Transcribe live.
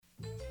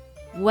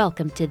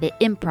Welcome to the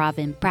Improv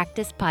in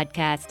Practice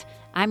podcast.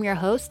 I'm your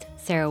host,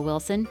 Sarah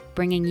Wilson,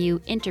 bringing you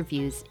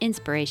interviews,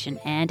 inspiration,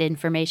 and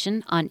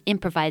information on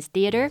improvised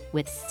theater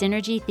with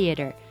Synergy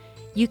Theater.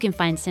 You can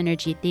find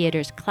Synergy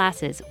Theater's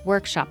classes,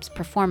 workshops,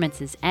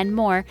 performances, and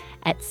more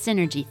at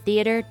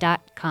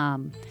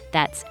synergytheater.com.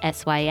 That's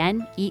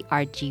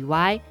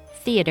SYNERGY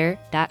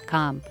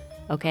theater.com.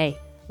 Okay,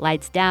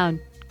 lights down,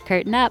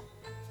 curtain up.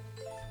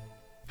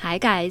 Hi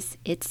guys,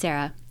 it's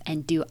Sarah,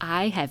 and do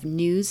I have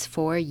news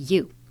for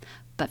you?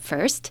 But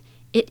first,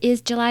 it is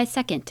July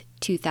 2nd,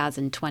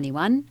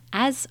 2021,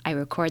 as I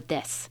record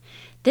this.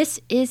 This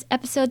is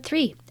episode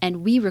 3,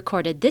 and we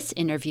recorded this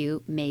interview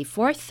May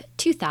 4th,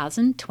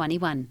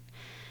 2021.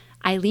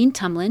 Eileen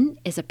Tumlin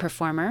is a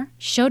performer,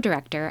 show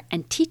director,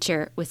 and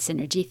teacher with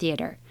Synergy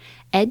Theater.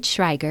 Ed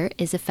Schreiger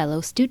is a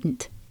fellow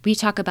student. We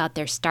talk about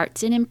their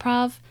starts in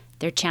improv,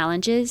 their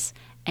challenges,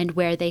 and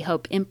where they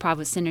hope Improv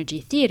with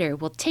Synergy Theater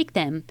will take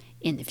them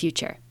in the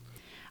future.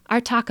 Our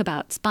talk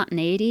about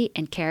spontaneity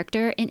and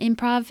character in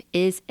improv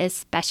is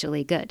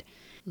especially good.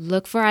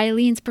 Look for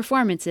Eileen's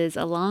performances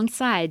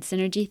alongside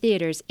Synergy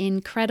Theater's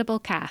incredible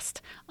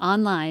cast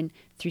online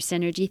through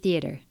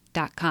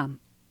synergytheater.com.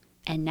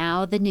 And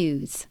now the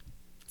news.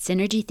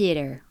 Synergy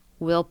Theater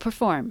will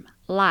perform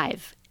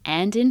live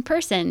and in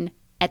person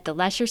at the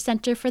Lesher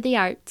Center for the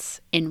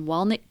Arts in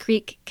Walnut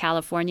Creek,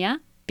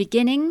 California,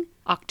 beginning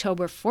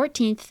October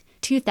 14th,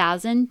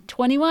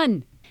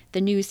 2021. The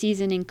new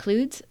season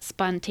includes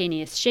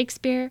Spontaneous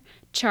Shakespeare,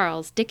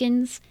 Charles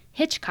Dickens,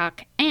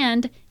 Hitchcock,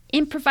 and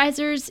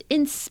Improvisers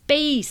in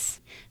Space.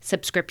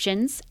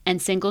 Subscriptions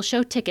and single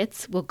show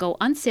tickets will go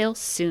on sale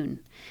soon.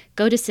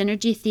 Go to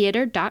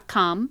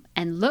synergytheater.com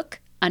and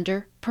look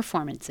under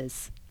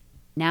performances.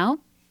 Now,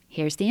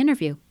 here's the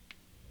interview.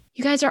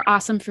 You guys are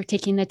awesome for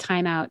taking the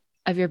time out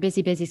of your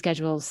busy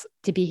schedules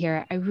to be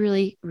here. I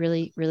really,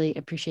 really, really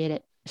appreciate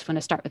it. Just want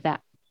to start with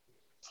that.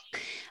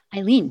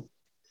 Eileen.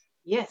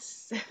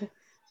 Yes.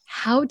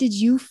 How did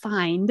you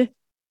find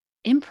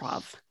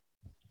improv?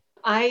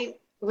 I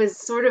was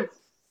sort of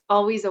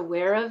always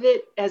aware of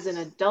it as an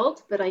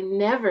adult, but I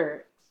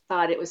never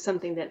thought it was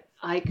something that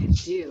I could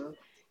do,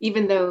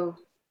 even though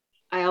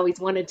I always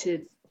wanted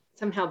to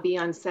somehow be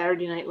on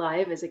Saturday Night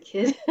Live as a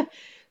kid.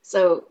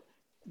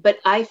 But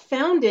I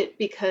found it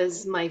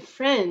because my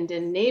friend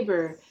and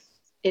neighbor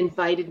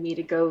invited me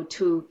to go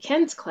to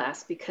Ken's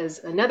class because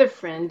another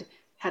friend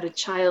had a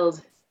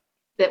child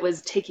that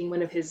was taking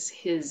one of his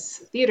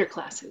theater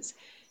classes.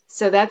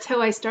 So that's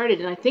how I started.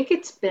 And I think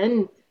it's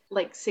been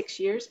like 6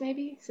 years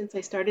maybe since I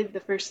started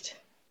the first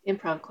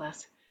improv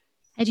class.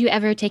 Had you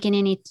ever taken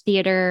any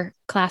theater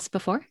class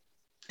before?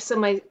 So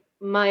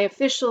my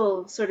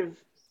official sort of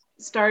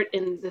start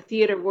in the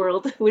theater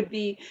world would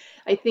be,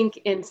 I think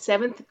in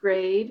 7th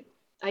grade,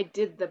 I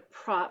did the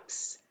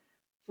props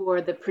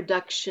for the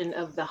production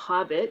of The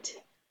Hobbit.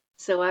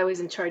 So I was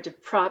in charge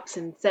of props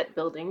and set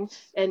building.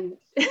 And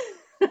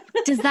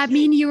does that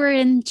mean you were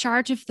in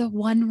charge of the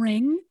One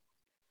Ring?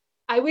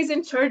 I was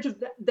in charge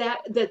of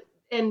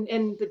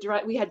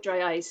we had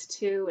dry ice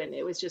too, and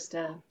it was just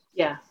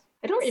yeah.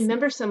 I don't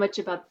remember so much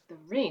about the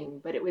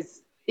ring, but it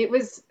was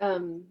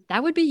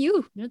that would be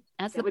you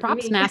as the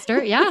props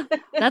master. Yeah,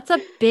 that's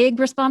a big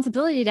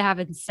responsibility to have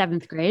in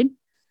 7th grade.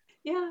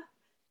 Yeah,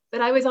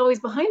 but I was always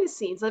behind the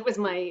scenes. That was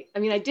I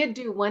did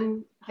do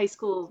one high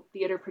school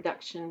theater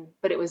production,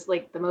 but it was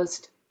like the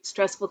most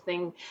stressful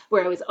thing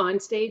where I was on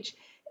stage.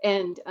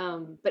 And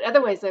but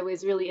otherwise I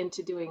was really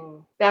into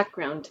doing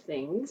background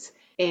things,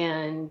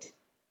 and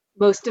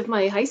most of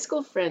my high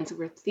school friends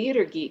were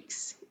theater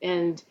geeks,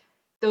 and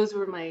those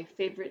were my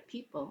favorite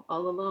people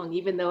all along,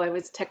 even though I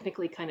was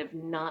technically kind of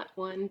not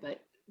one. But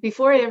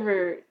before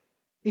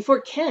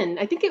Ken,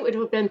 I think it would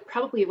have been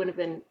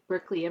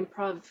Berkeley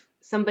Improv.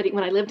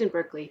 When I lived in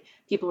Berkeley,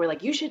 people were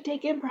like, you should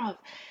take improv,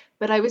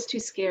 but I was too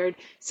scared.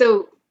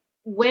 So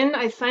when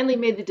I finally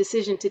made the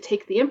decision to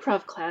take the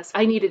improv class,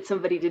 I needed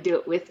somebody to do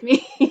it with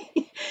me.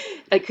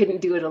 I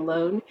couldn't do it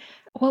alone.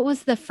 What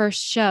was the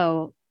first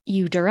show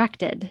you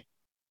directed?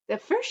 The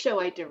first show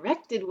I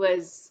directed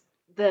was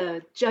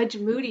the Judge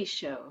Moody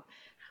show.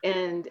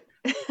 And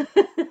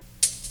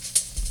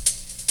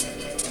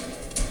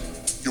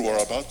you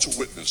are about to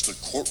witness the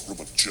courtroom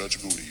of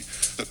Judge Moody.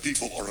 The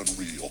people are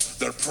unreal.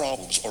 Their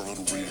problems are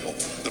unreal.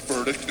 The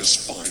verdict is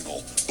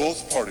final.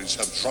 Both parties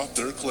have dropped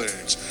their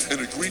claims and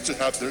agreed to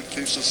have their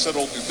cases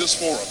settled in this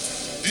forum,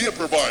 the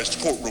improvised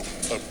courtroom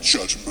of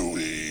Judge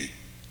Moody.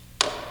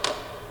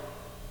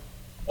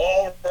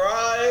 All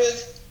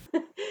right.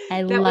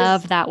 I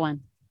love that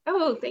one.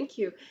 Oh, thank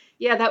you.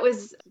 Yeah, that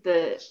was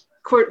the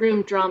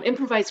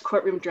improvised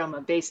courtroom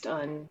drama based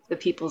on the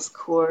People's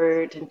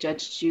Court and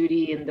Judge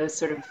Judy and those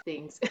sort of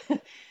things.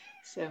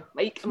 So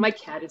my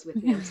cat is with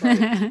me, I'm sorry.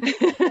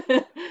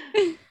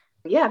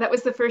 Yeah, that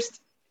was the first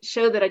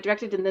show that I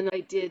directed, and then I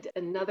did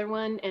another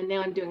one, and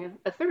now I'm doing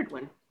a third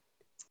one.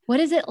 What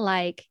is it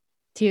like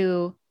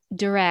to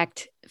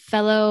direct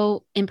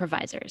fellow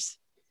improvisers?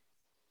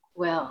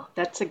 Well,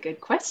 that's a good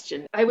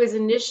question. I was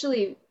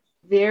initially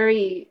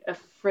very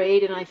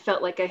afraid, and I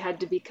felt like I had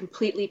to be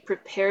completely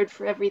prepared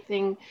for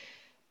everything.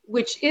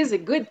 which is a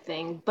good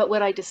thing. But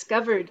what I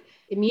discovered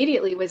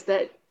immediately was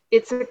that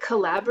it's a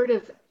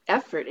collaborative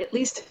effort, at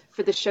least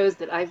for the shows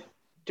that I've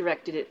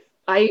directed it.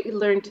 I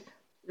learned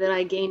that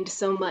I gained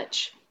so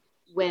much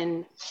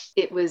when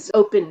it was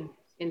open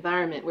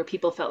environment where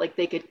people felt like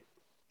they could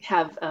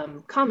have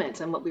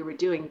comments on what we were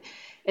doing.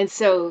 And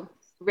so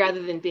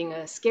rather than being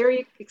a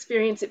scary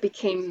experience, it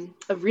became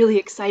a really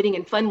exciting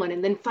and fun one.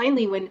 And then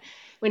finally,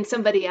 when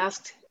somebody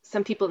asked,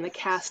 some people in the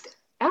cast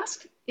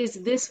asked, is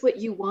this what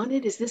you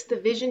wanted? Is this the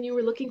vision you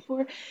were looking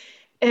for?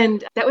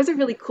 And that was a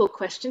really cool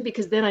question,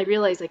 because then I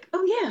realized, like,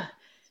 oh yeah,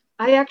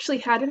 I actually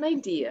had an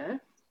idea.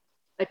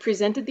 I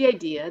presented the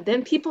idea.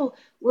 Then people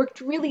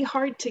worked really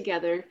hard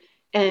together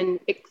and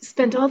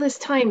spent all this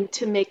time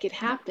to make it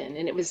happen.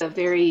 And it was a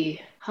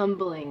very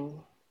humbling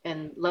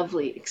and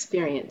lovely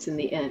experience in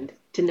the end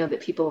to know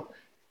that people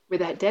were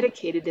that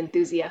dedicated,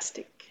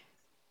 enthusiastic.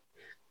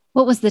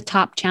 What was the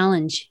top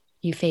challenge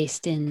you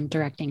faced in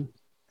directing?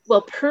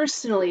 Well,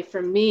 personally,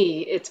 for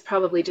me, it's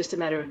probably just a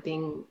matter of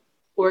being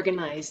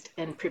organized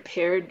and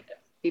prepared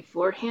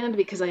beforehand,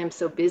 because I am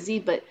so busy.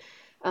 But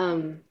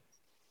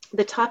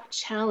the top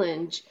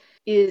challenge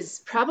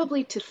is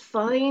probably to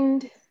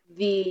find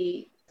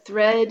the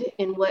thread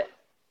in what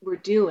we're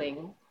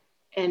doing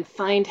and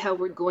find how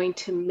we're going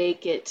to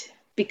make it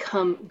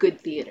become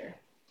good theater.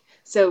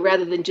 So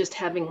rather than just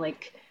having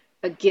like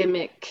a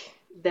gimmick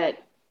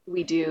that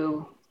we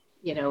do,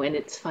 and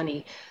it's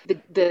funny,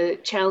 the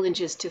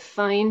challenge is to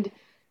find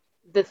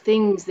the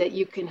things that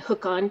you can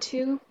hook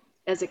onto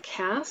as a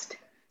cast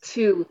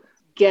to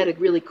get a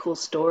really cool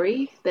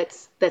story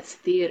that's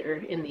theater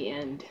in the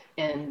end.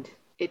 And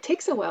it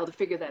takes a while to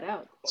figure that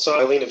out. So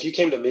Eileen, if you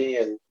came to me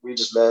and we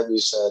just met and you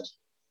said,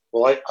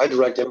 well, I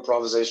direct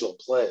improvisational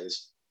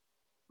plays,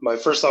 my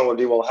first thought would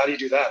be, well, how do you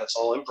do that? It's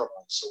all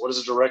improvised. So what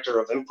does a director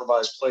of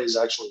improvised plays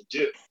actually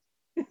do?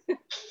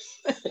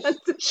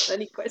 That's a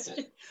funny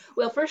question.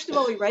 Well, first of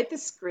all, we write the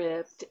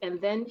script,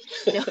 and then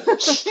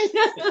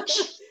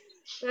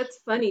that's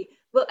funny.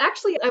 Well,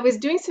 actually, I was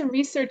doing some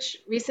research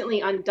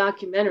recently on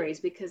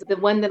documentaries, because the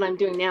one that I'm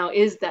doing now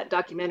is that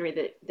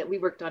documentary that we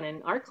worked on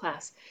in our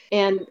class.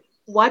 And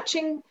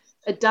watching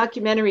a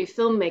documentary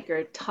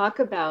filmmaker talk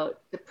about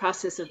the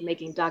process of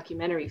making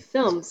documentary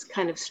films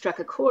kind of struck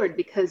a chord,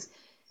 because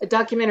a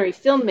documentary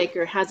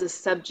filmmaker has a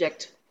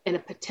subject and a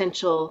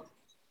potential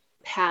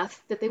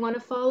path that they want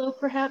to follow,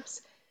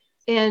 perhaps.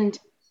 And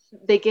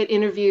they get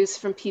interviews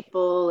from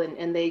people,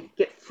 and they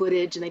get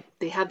footage, and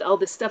they have all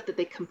this stuff that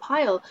they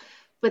compile,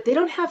 but they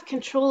don't have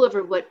control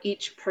over what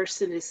each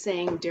person is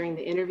saying during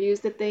the interviews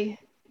that they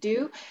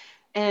do.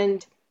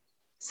 And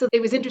so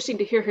it was interesting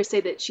to hear her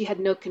say that she had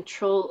no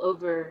control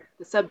over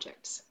the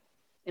subjects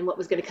and what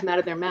was going to come out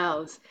of their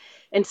mouths.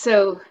 And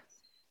so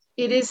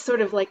it is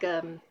sort of like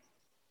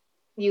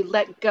you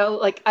let go.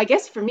 Like, I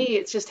guess for me,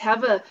 it's just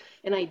have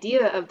an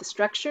idea of the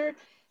structure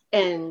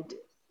and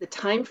the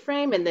time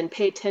frame, and then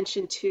pay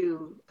attention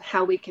to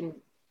how we can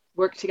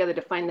work together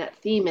to find that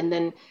theme, and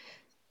then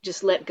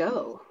just let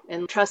go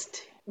and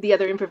trust the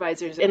other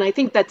improvisers. And I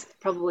think that's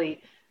probably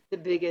the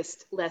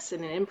biggest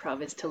lesson in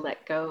improv, is to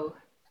let go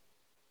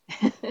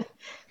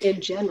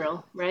in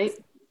general, right?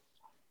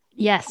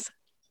 Yes.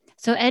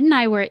 So Ed and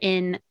I were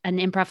in an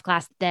improv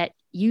class that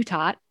you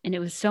taught, and it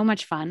was so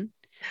much fun.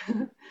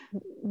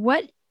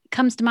 What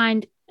comes to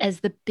mind as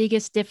the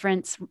biggest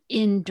difference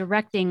in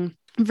directing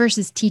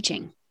versus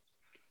teaching?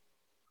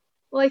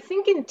 Well, I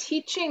think in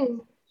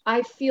teaching,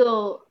 I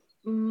feel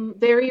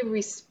very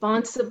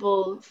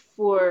responsible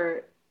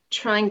for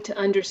trying to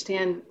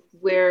understand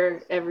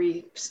where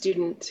every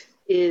student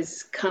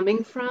is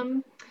coming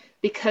from,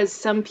 because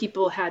some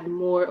people had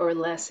more or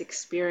less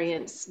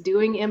experience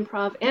doing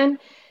improv and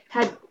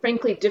had,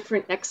 frankly,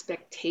 different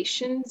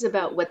expectations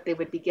about what they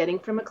would be getting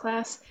from a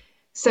class.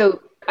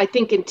 So I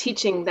think in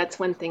teaching, that's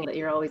one thing, that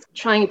you're always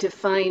trying to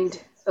find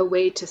a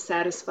way to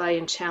satisfy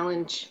and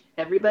challenge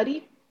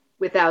everybody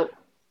without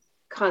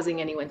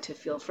causing anyone to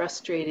feel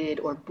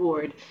frustrated or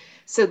bored.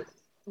 So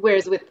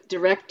whereas with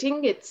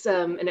directing, it's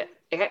an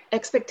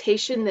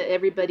expectation that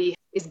everybody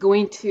is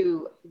going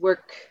to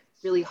work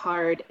really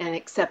hard and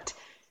accept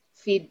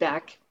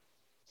feedback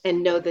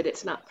and know that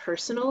it's not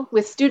personal.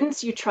 With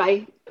students, you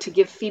try to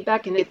give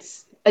feedback, and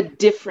it's a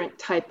different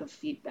type of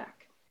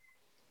feedback.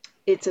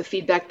 It's a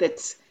feedback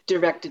that's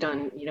directed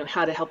on,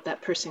 how to help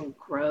that person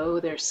grow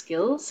their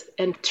skills,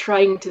 and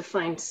trying to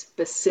find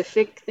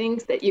specific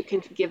things that you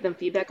can give them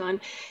feedback on.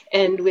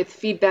 And with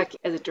feedback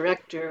as a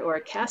director or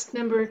a cast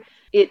member,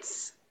 it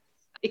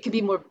can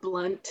be more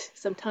blunt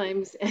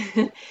sometimes.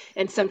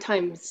 And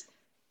sometimes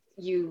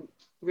you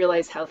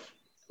realize at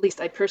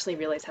least I personally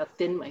realize how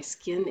thin my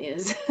skin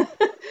is.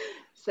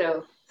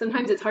 So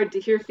sometimes it's hard to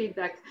hear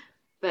feedback,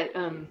 but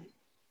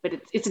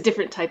it's a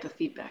different type of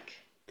feedback.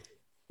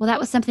 Well, that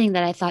was something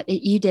that I thought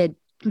that you did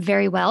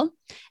very well.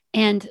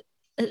 And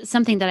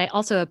something that I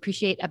also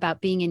appreciate about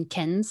being in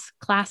Ken's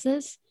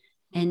classes,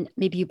 and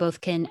maybe you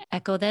both can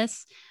echo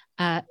this,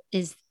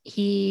 is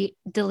he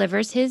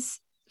delivers his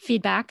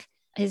feedback,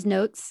 his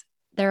notes.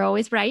 They're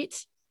always right.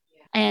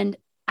 Yeah. And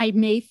I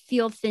may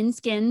feel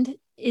thin-skinned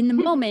in the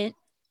moment,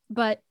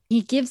 but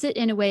he gives it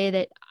in a way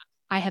that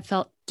I have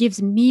felt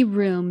gives me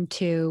room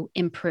to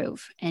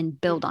improve and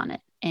build on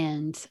it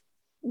and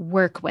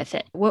work with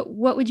it.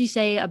 What would you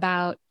say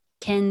about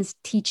Ken's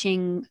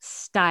teaching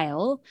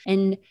style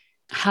and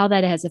how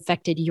that has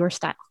affected your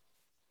style?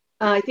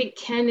 I think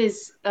Ken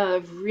is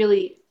a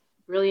really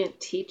brilliant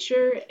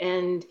teacher,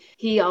 and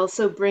he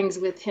also brings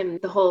with him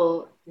the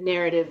whole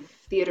narrative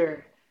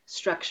theater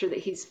structure that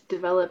he's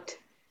developed.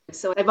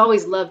 So I've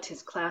always loved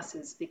his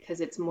classes because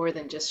it's more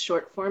than just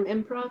short form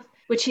improv,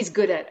 which he's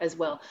good at as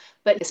well.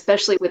 But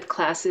especially with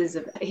classes,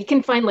 he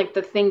can find like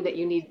the thing that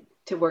you need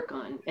to work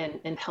on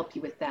and help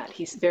you with that.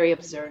 He's very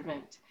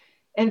observant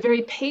and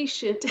very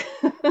patient.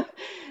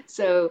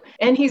 So,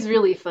 and he's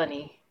really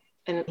funny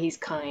and he's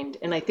kind.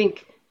 And I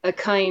think a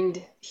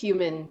kind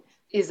human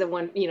is the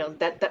one,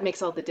 that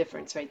makes all the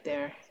difference right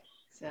there.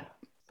 So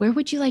where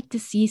would you like to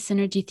see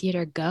Synergy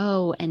Theater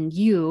go and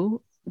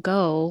you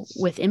go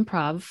with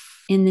improv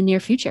in the near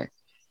future?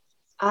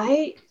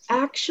 I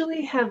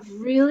actually have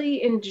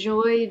really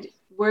enjoyed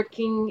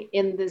working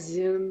in the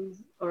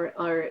Zoom or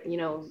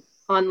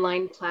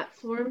online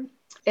platform.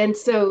 And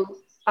so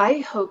I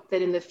hope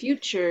that in the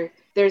future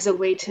there's a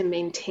way to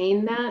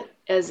maintain that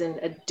as an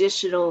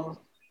additional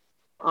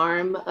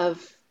arm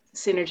of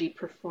Synergy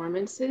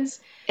performances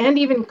and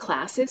even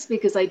classes,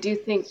 because I do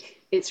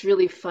think it's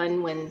really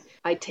fun when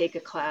I take a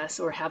class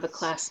or have a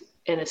class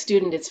and a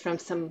student is from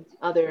some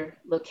other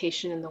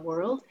location in the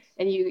world,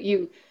 and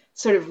you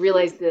sort of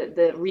realize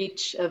the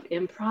reach of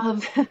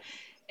improv.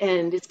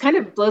 And it kind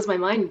of blows my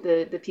mind,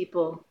 the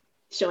people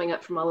showing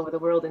up from all over the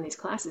world in these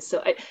classes.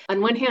 So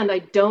on one hand, I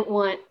don't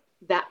want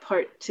that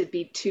part to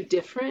be too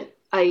different.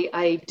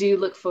 I do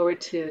look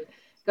forward to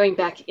going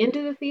back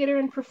into the theater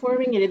and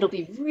performing, and it'll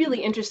be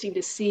really interesting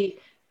to see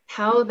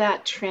how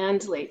that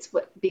translates,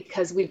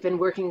 because we've been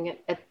working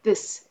at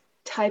this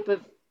type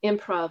of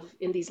improv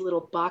in these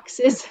little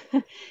boxes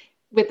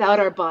without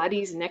our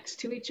bodies next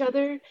to each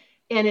other.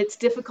 And it's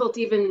difficult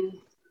even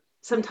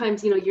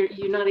sometimes,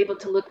 you're not able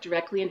to look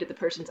directly into the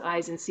person's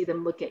eyes and see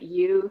them look at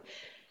you.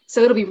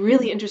 So it'll be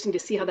really interesting to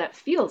see how that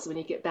feels when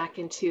you get back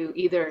into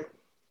either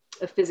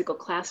a physical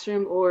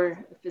classroom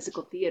or a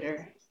physical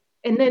theater.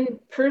 And then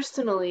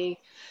personally,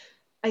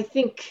 I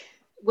think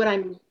what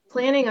I'm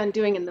planning on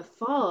doing in the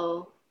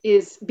fall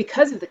is,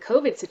 because of the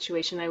COVID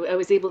situation, I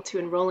was able to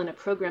enroll in a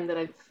program that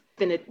I've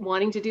been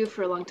wanting to do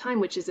for a long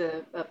time, which is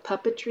a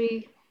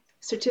puppetry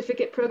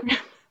certificate program.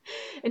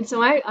 And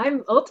so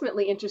I'm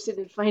ultimately interested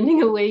in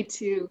finding a way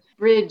to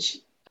bridge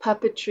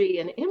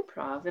puppetry and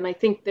improv. And I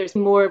think there's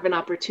more of an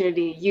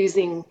opportunity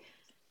using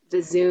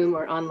the Zoom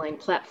or online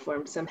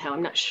platform somehow.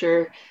 I'm not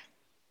sure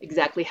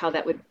exactly how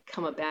that would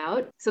come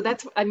about. So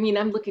I'm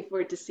looking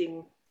forward to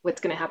seeing what's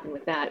going to happen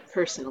with that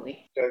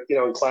personally.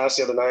 In class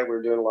the other night, we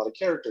were doing a lot of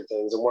character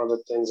things. And one of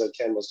the things that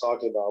Ken was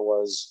talking about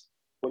was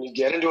when you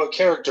get into a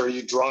character,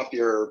 you drop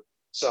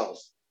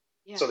yourself.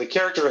 Yeah. So the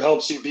character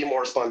helps you be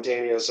more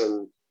spontaneous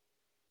and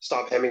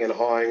stop hemming and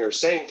hawing or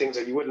saying things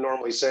that you wouldn't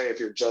normally say if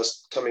you're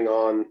just coming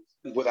on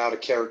without a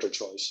character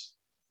choice.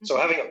 Mm-hmm. So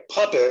having a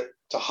puppet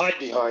to hide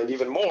behind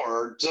even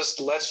more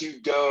just lets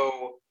you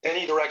go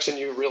any direction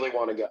you really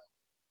want to go.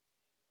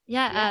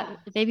 Yeah.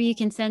 Maybe you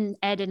can send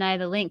Ed and I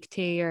the link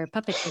to your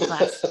puppetry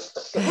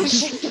class.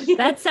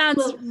 That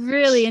sounds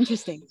really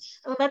interesting.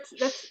 Well, that's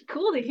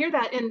cool to hear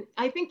that. And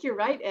I think you're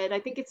right, Ed. I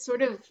think it's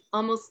sort of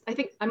I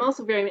think I'm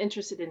also very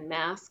interested in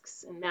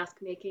masks and mask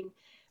making.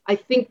 I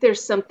think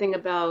there's something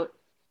about,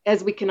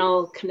 as we can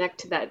all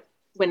connect to that,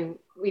 when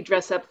we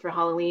dress up for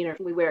Halloween or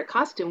we wear a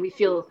costume, we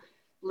feel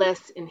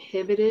less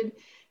inhibited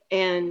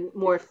and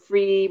more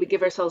free. We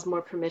give ourselves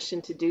more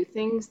permission to do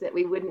things that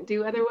we wouldn't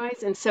do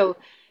otherwise. And so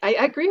I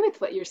agree with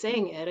what you're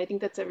saying, Ed. I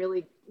think that's a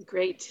really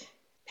great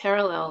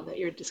parallel that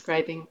you're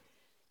describing.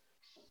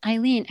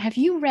 Eileen, have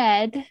you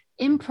read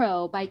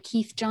Impro by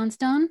Keith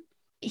Johnstone?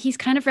 He's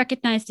kind of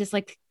recognized as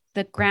like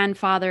the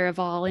grandfather of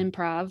all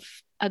improv.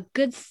 A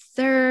good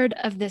third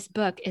of this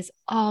book is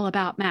all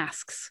about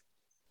masks,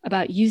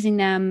 about using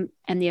them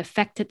and the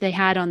effect that they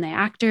had on the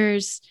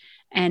actors.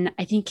 And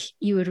I think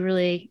you would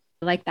really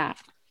like that.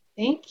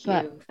 Thank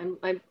you.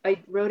 I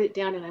wrote it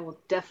down and I will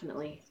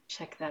definitely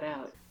check that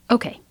out.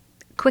 Okay,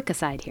 quick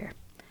aside here.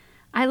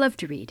 I love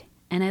to read,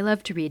 and I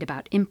love to read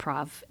about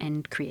improv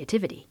and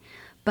creativity.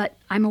 But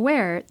I'm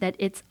aware that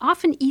it's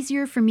often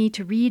easier for me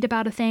to read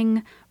about a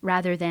thing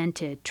rather than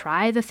to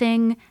try the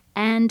thing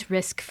and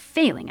risk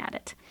failing at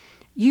it.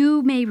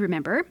 You may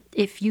remember,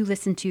 if you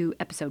listened to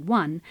episode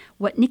 1,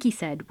 what Nikki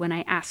said when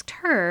I asked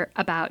her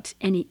about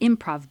any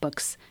improv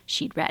books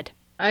she'd read.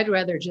 I'd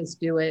rather just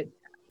do it.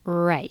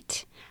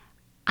 Right.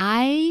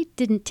 I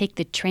didn't take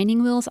the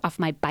training wheels off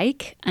my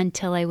bike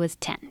until I was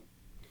 10.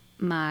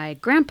 My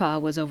grandpa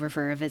was over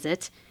for a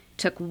visit,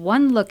 took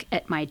one look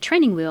at my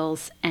training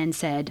wheels and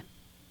said,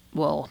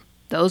 "Well,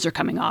 those are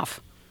coming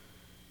off."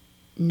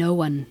 No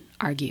one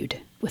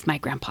argued with my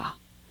grandpa.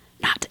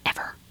 Not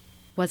ever.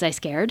 Was I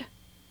scared?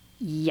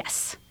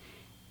 Yes.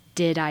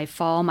 Did I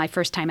fall my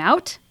first time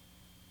out?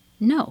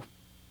 No.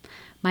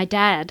 My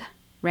dad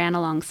ran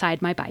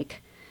alongside my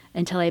bike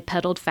until I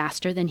pedaled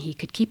faster than he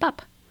could keep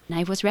up. And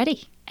I was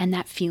ready. And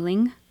that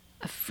feeling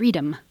of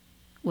freedom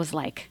was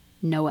like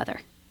no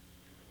other.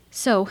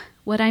 So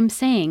what I'm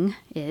saying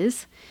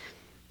is,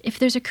 if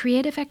there's a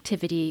creative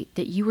activity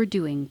that you were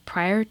doing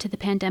prior to the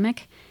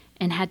pandemic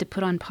and had to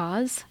put on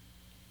pause,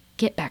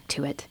 get back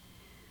to it.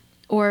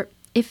 Or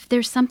if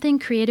there's something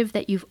creative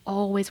that you've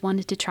always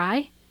wanted to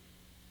try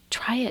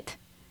it.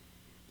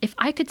 If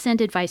I could send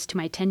advice to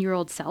my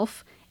 10-year-old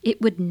self,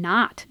 it would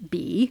not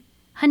be,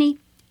 honey,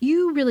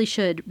 you really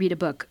should read a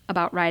book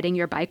about riding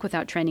your bike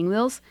without training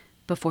wheels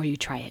before you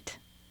try it.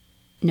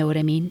 Know what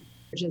I mean?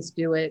 Just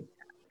do it.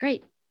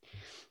 Great.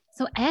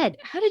 So Ed,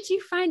 how did you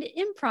find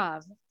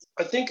improv?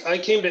 I think I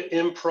came to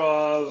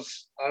improv.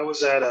 I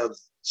was at a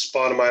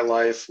spot in my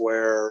life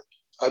where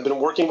I've been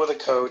working with a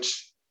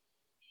coach.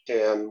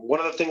 And one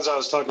of the things I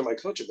was talking to my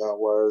coach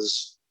about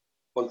was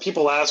when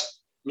people ask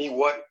me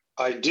what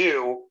I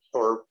do,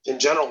 or in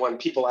general, when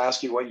people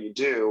ask you what you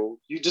do,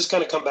 you just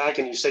kind of come back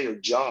and you say your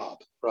job,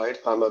 right?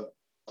 I'm an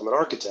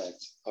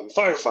architect, I'm a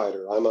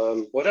firefighter, I'm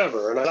a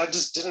whatever. And I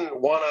just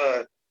didn't want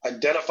to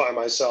identify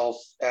myself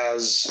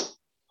as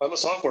I'm a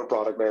software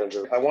product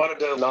manager. I wanted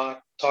to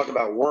not talk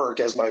about work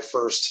as my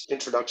first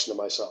introduction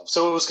to myself.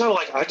 So it was kind of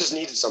like I just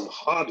needed some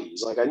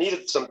hobbies. Like I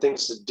needed some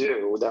things to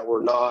do that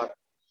were not,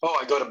 oh,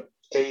 I go to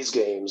A's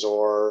games,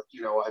 or,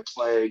 I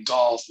play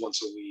golf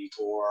once a week,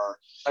 or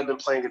I've been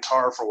playing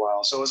guitar for a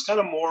while. So it was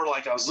kind of more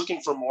like I was looking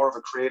for more of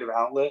a creative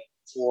outlet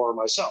for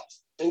myself.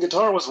 And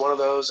guitar was one of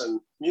those, and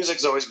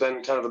music's always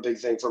been kind of a big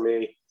thing for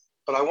me.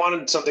 But I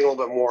wanted something a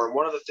little bit more. And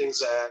one of the things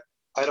that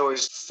I'd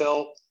always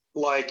felt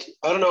like,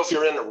 I don't know if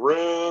you're in a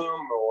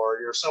room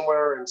or you're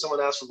somewhere and someone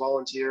asks for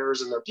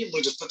volunteers and there are people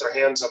who just put their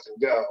hands up and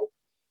go.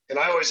 And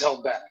I always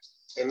held back.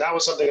 And that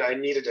was something I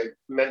needed to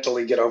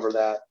mentally get over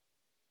that.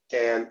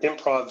 And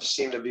improv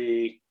seemed to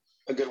be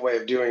a good way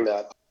of doing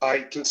that. I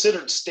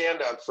considered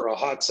stand-up for a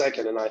hot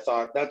second, and I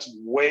thought that's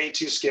way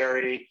too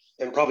scary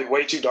and probably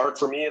way too dark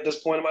for me at this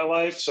point in my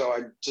life. So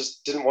I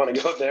just didn't want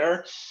to go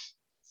there.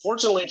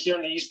 Fortunately, here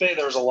in the East Bay,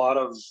 there's a lot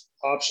of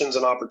options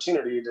and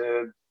opportunity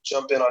to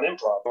jump in on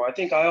improv. I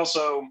think I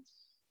also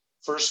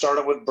first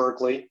started with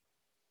Berkeley.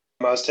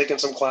 I was taking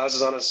some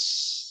classes on a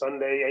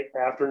Sunday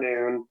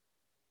afternoon,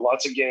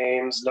 lots of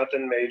games,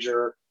 nothing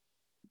major.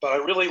 But I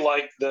really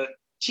liked the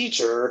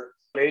teacher,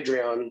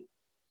 Adrian,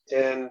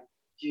 and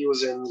he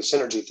was in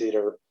Synergy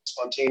Theater,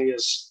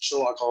 spontaneous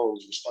Sherlock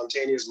Holmes,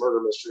 spontaneous murder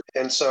mystery.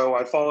 And so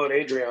I followed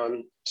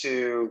Adrian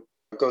to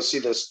go see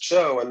this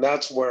show, and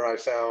that's where I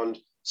found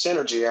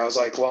Synergy. I was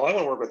like, well, I want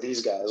to work with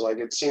these guys. Like,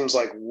 it seems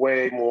like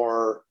way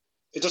more,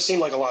 it just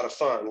seemed like a lot of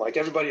fun. Like,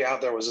 everybody out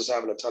there was just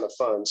having a ton of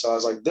fun. So I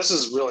was like, this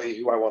is really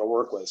who I want to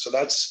work with. So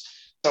that's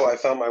how I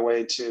found my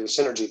way to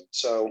Synergy.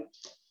 So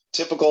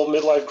typical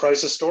midlife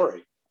crisis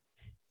story.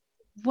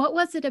 What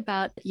was it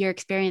about your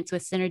experience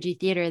with Synergy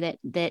Theater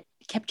that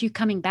kept you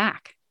coming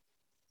back?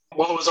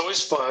 Well, it was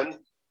always fun.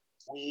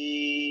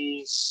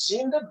 We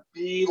seemed to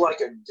be like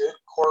a good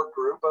core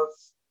group of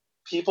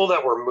people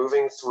that were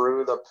moving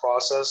through the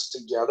process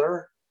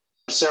together.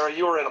 Sarah,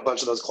 you were in a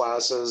bunch of those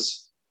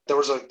classes. There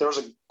was a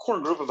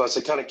core group of us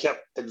that kind of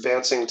kept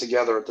advancing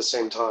together at the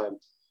same time.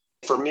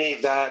 For me,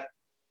 that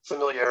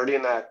familiarity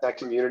and that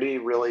community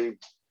really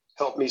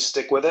helped me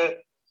stick with it.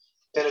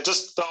 And it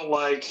just felt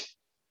like,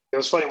 it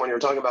was funny when you were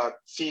talking about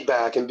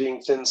feedback and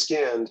being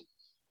thin-skinned.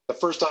 The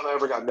first time I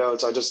ever got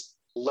notes, I just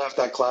left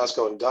that class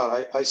going,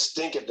 God, I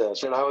stink at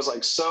this. And I was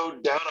like so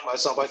down on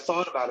myself. I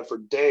thought about it for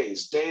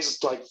days,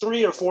 like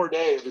 3 or 4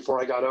 days before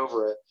I got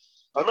over it.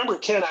 I remember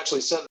Ken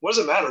actually said, what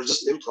does it matter?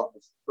 Just improv,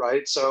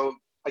 right? So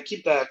I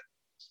keep that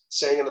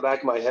saying in the back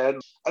of my head.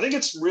 I think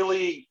it's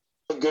really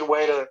a good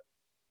way to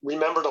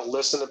remember to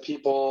listen to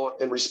people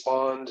and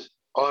respond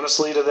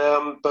honestly to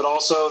them, but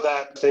also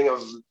that thing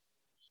of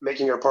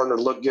making your partner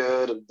look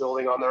good and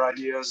building on their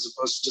ideas as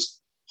opposed to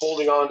just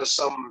holding on to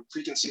some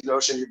preconceived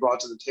notion you brought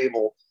to the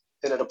table.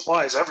 And it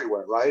applies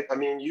everywhere, right? I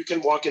mean, you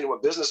can walk into a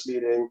business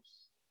meeting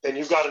and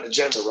you've got an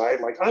agenda, right?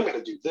 Like, I'm going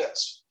to do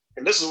this,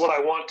 and this is what I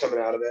want coming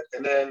out of it.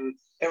 And then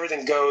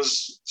everything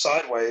goes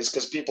sideways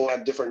because people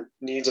have different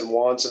needs and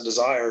wants and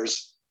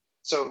desires.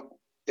 So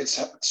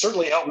it's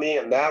certainly helped me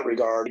in that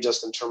regard,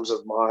 just in terms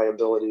of my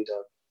ability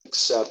to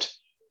accept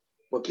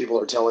what people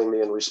are telling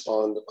me and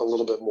respond a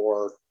little bit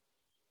more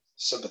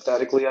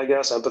sympathetically, I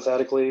guess.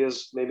 Empathetically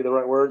is maybe the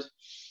right word.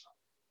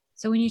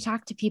 So when you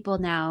talk to people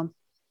now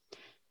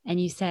and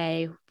you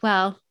say,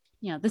 well,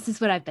 this is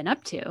what I've been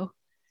up to,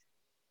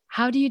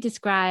 how do you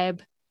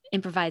describe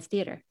improvised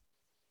theater?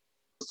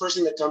 The first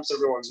thing that comes to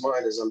everyone's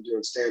mind is I'm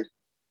doing stand-up,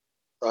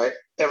 right?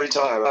 Every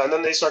time. And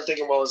then they start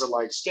thinking, well, is it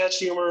like sketch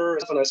humor?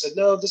 And I said,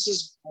 no, this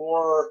is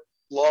more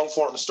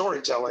long-form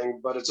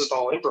storytelling, but it's just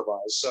all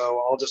improvised.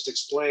 So I'll just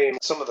explain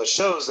some of the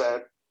shows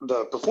that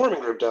the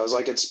performing group does,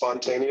 like it's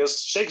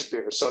spontaneous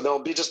Shakespeare. So there'll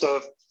be just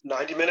a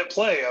 90-minute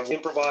play of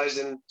improvised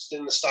in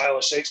the style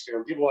of Shakespeare.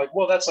 And people are like,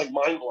 well, that's like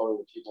mind-blowing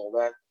to people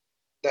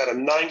that a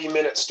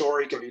 90-minute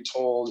story can be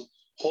told,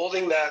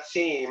 holding that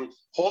theme,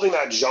 holding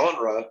that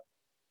genre,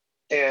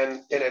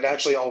 and it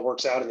actually all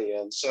works out in the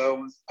end.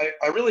 So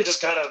I really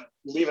just kind of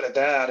leave it at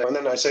that. And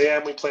then I say,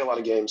 yeah, we play a lot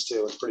of games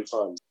too. It's pretty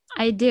fun.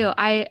 I do.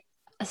 I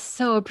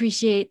so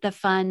appreciate the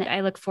fun.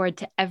 I look forward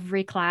to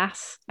every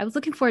class. I was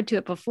looking forward to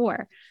it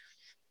before,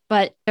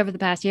 but over the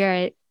past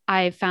year,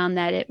 I found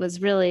that it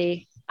was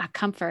really a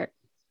comfort,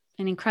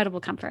 an incredible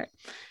comfort.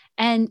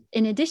 And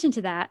in addition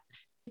to that,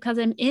 because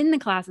I'm in the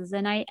classes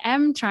and I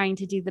am trying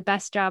to do the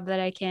best job that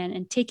I can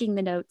and taking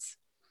the notes,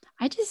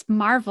 I just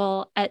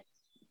marvel at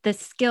the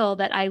skill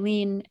that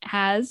Eileen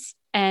has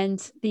and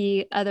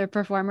the other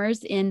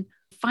performers in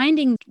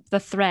finding the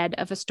thread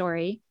of a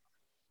story,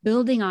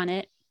 building on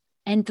it,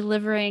 and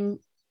delivering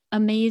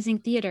amazing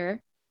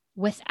theater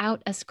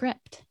without a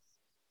script.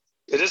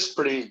 It is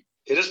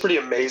pretty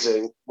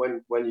amazing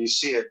when you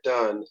see it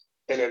done,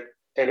 and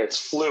it's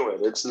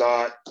fluid. It's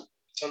not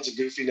tons of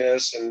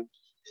goofiness, and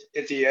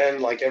at the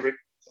end, like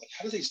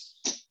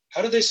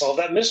how did they solve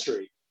that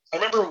mystery? I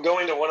remember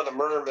going to one of the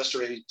murder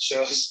mystery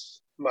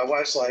shows. My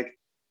wife's like,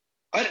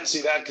 I didn't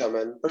see that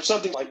coming, or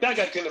something like that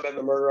guy couldn't have been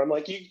the murderer. I'm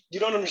like, you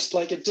don't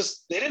understand. Like, it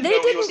just they didn't know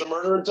he was the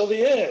murderer until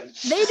the end.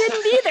 They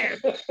didn't either.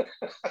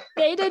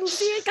 They didn't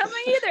see it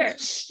coming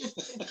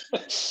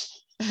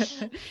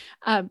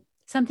either.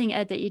 Something,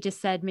 Ed, that you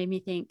just said made me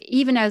think,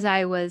 even as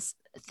I was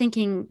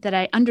thinking that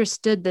I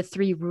understood the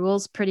 3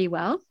 rules pretty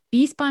well,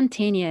 be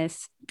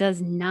spontaneous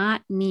does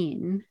not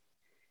mean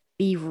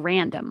be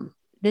random.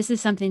 This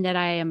is something that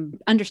I am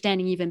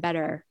understanding even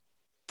better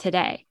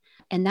today.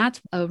 And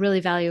that's a really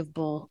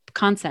valuable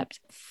concept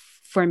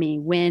for me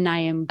when I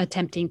am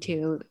attempting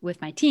to,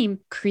 with my team,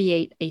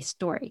 create a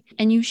story.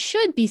 And you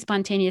should be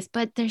spontaneous,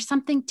 but there's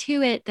something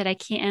to it that I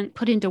can't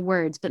put into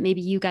words, but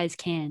maybe you guys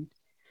can,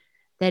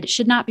 that it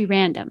should not be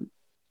random.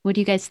 What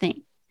do you guys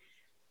think?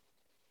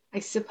 I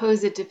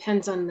suppose it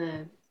depends on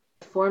the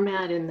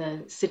format and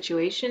the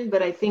situation,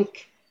 but I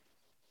think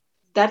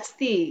that's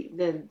the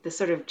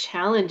sort of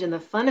challenge and the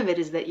fun of it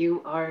is that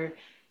you are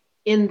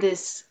in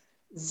this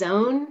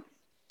zone.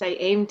 I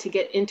aim to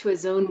get into a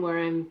zone where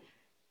I'm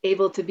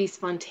able to be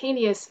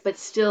spontaneous, but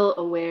still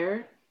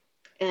aware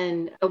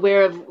and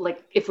aware of,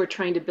 like, if we're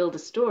trying to build a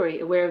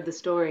story, aware of the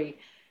story,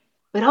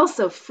 but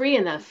also free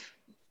enough,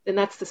 and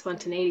that's the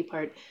spontaneity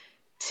part,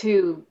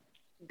 to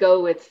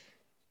go with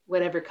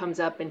whatever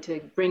comes up and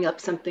to bring up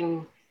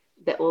something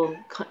that will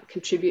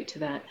contribute to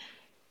that.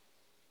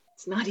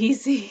 It's not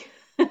easy.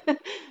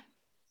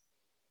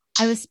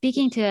 I was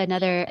speaking to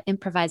another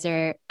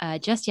improviser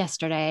just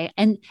yesterday,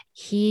 and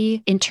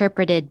he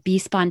interpreted be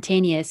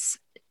spontaneous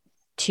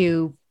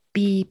to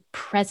be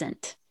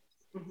present.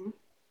 Mm-hmm.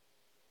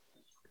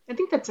 I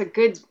think that's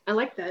I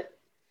like that.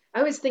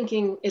 I was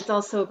thinking it's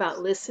also about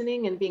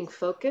listening and being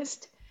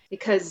focused,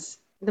 because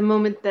the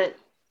moment that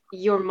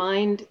your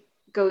mind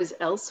goes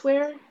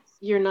elsewhere,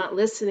 you're not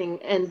listening,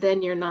 and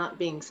then you're not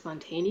being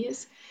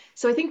spontaneous.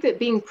 So I think that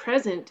being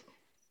present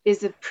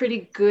is a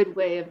pretty good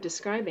way of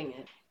describing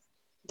it.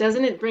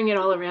 Doesn't it bring it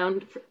all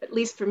around? At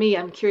least for me,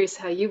 I'm curious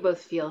how you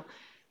both feel,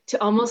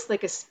 to almost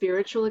like a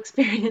spiritual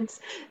experience.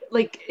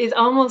 Like it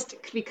almost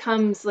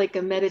becomes like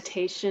a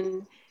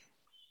meditation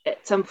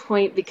at some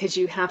point, because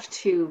you have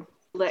to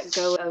let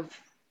go of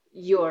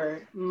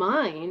your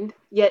mind,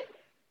 yet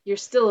you're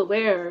still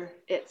aware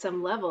at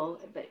some level.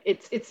 But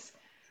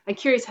I'm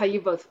curious how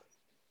you both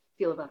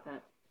feel about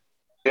that.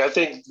 Yeah, I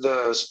think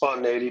the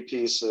spontaneity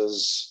piece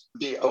is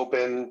be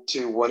open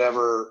to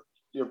whatever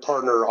your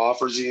partner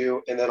offers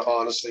you and then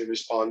honestly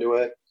respond to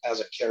it as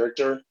a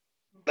character.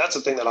 That's the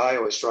thing that I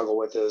always struggle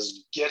with,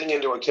 is getting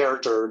into a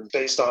character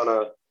based on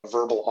a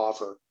verbal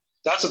offer.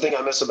 That's the thing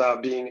I miss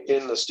about being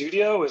in the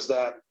studio, is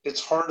that it's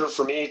harder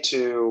for me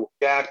to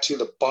react to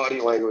the body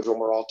language when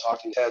we're all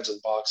talking heads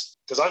and boxes.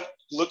 Because I'm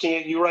looking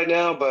at you right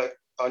now, but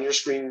on your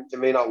screen, it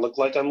may not look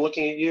like I'm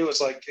looking at you.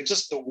 It's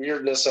just the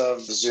weirdness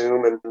of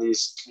Zoom and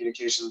these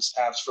communications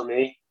apps for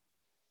me.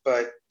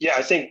 But yeah,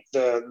 I think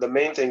the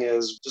main thing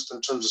is just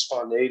in terms of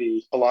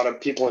spontaneity, a lot of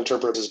people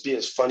interpret it as be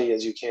as funny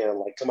as you can,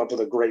 like come up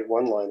with a great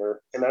one-liner.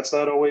 And that's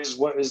not always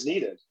what is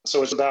needed.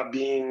 So it's about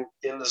being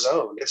in the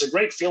zone. It's a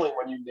great feeling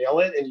when you nail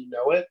it and you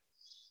know it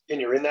and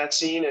you're in that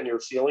scene and you're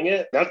feeling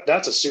it.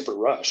 That's a super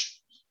rush.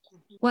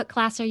 What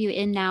class are you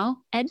in now,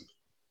 Ed?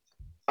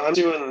 I'm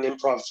doing an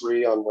Improv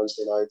 3 on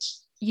Wednesday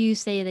nights. You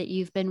say that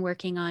you've been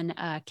working on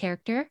a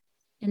character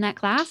in that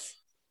class?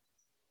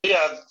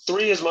 Yeah,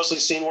 3 is mostly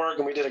scene work,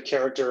 and we did a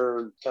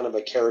character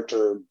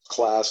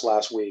class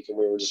last week, and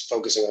we were just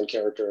focusing on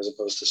character as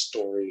opposed to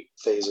story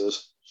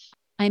phases.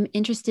 I'm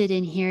interested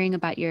in hearing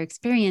about your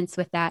experience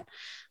with that.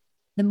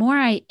 The more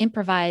I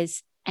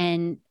improvise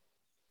and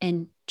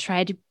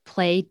try to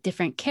play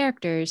different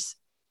characters,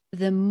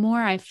 the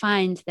more I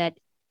find that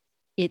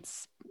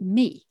it's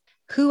me.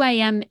 Who I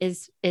am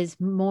is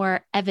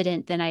more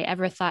evident than I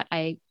ever thought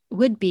I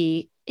would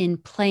be in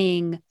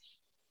playing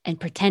and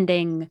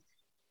pretending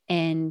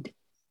and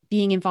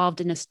being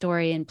involved in a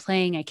story and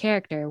playing a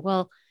character.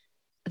 Well,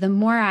 the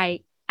more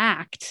I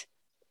act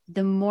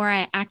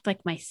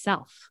like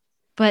myself,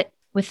 but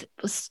with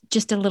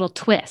just a little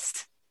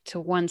twist to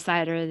one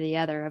side or the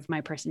other of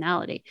my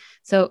personality.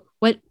 So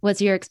what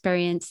was your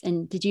experience?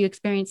 And did you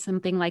experience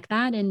something like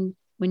that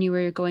when you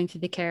were going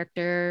through the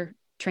character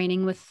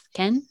training with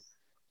Ken?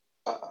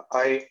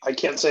 I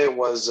can't say it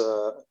was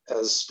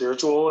as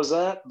spiritual as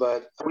that,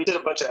 but we did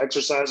a bunch of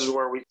exercises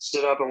where we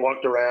stood up and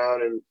walked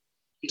around, and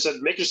he said,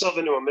 make yourself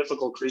into a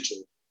mythical creature.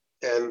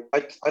 And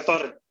I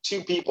thought of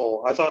two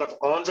people. I thought of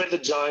Andre the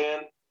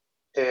Giant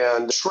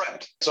and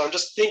Shrek. So I'm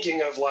just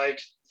thinking of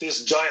like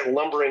this giant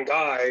lumbering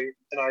guy,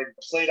 and I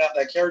played out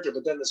that character.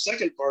 But then the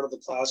second part of the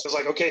class was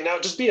like, okay, now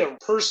just be a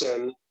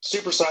person,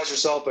 supersize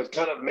yourself, but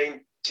kind of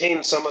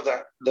maintain some of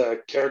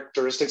the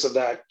characteristics of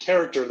that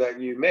character that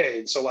you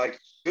made. So like,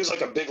 who's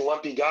like a big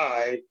lumpy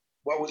guy,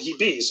 what would he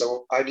be?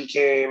 So I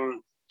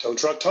became Tow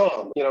Truck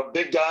Tom,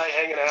 big guy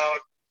hanging out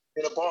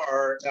in a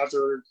bar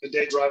after a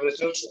day driving a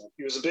tow truck.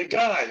 He was a big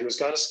guy. He was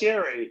kind of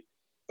scary,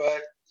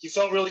 but he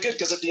felt really good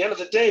because at the end of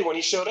the day, when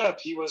he showed up,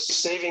 he was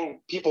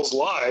saving people's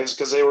lives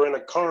because they were in a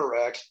car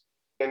wreck,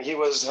 and he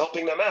was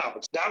helping them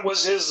out. That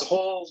was his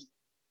whole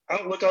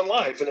outlook on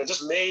life. And it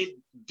just made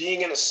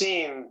being in a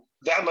scene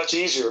that much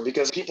easier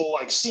because people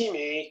like see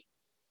me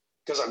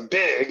because I'm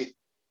big,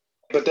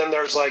 but then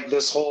there's like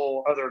this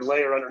whole other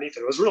layer underneath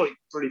it. It was really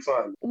pretty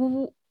fun.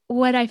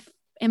 What I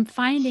am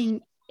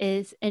finding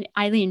is, and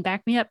Eileen,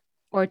 back me up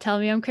or tell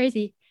me I'm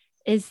crazy,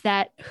 is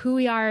that who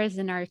we are is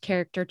in our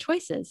character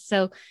choices.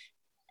 So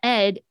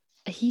Ed,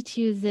 he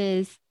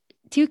chooses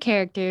two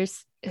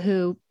characters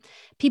who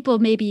people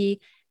maybe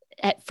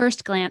at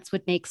first glance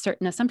would make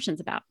certain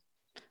assumptions about,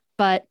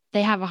 but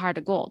they have a heart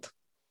of gold.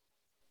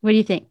 What do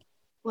you think?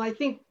 Well, I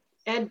think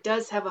Ed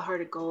does have a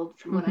heart of gold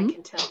from what I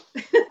can tell.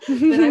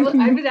 But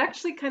I would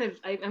actually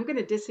I'm going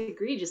to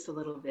disagree just a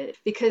little bit,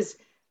 because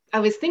I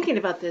was thinking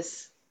about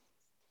this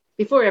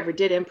before I ever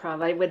did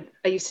improv.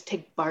 I used to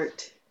take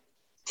BART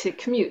to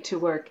commute to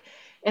work,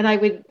 and I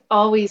would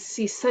always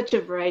see such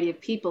a variety of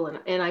people,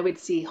 and I would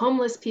see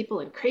homeless people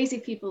and crazy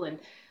people and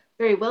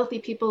very wealthy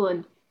people.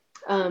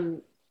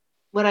 And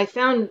what I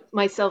found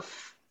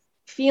myself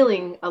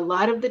feeling a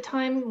lot of the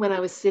time when I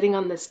was sitting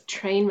on this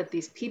train with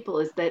these people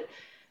is that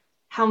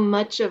how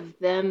much of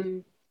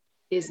them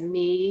is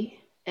me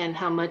and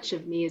how much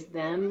of me is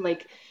them.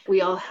 Like,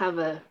 we all have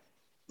an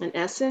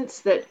essence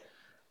that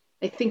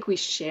I think we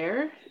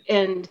share.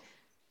 And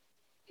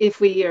if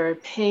we are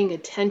paying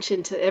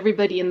attention to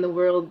everybody in the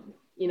world,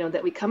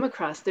 that we come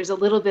across, there's a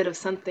little bit of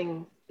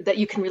something that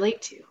you can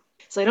relate to.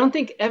 So I don't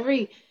think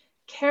every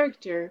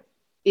character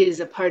is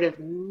a part of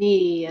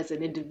me as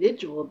an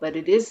individual, but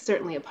it is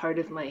certainly a part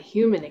of my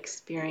human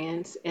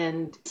experience,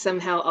 and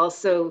somehow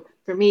also,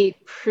 for me,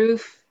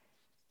 proof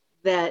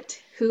that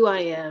who I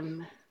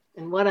am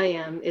and what I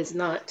am is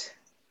not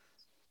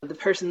the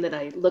person that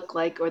I look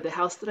like or the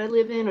house that I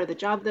live in or the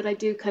job that I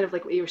do, kind of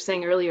like what you were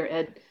saying earlier,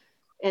 Ed,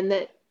 and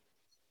that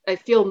I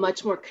feel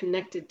much more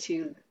connected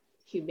to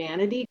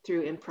humanity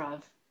through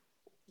improv.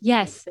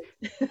 Yes.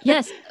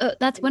 Yes.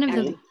 That's one of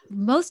the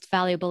most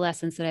valuable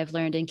lessons that I've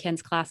learned in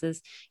Ken's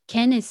classes.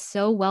 Ken is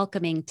so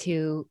welcoming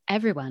to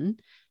everyone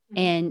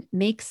and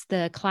makes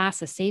the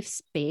class a safe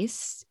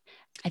space.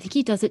 I think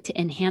he does it to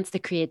enhance the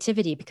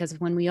creativity, because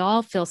when we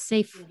all feel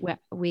safe,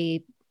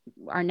 we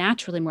are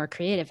naturally more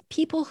creative.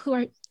 People who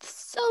are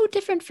so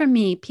different from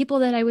me, people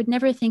that I would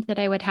never think that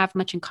I would have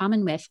much in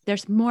common with,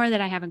 there's more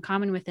that I have in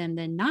common with them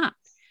than not.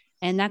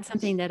 And that's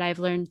something that I've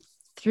learned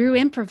through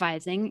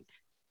improvising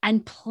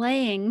and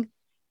playing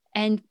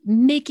and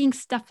making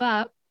stuff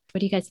up. What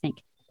do you guys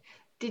think?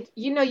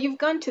 You've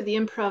gone to the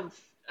improv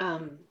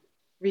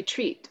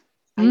retreat.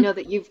 I know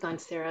that you've gone,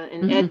 Sarah,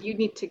 and Ed, you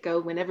need to go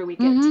whenever we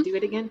get to do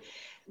it again.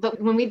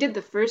 But when we did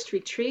the first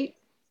retreat,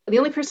 the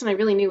only person I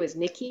really knew was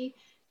Nikki,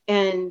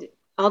 and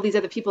all these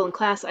other people in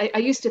class. I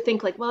used to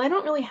think like, well, I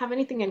don't really have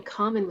anything in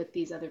common with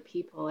these other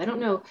people. I don't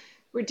know,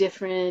 we're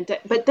different.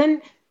 But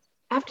then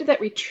after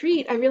that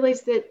retreat, I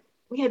realized that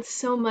we had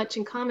so much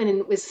in common, and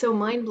it was so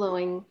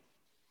mind-blowing,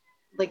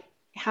 like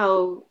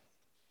how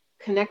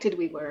connected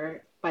we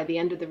were by the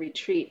end of the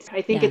retreat.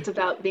 I think it's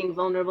about being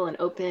vulnerable and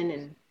open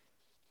and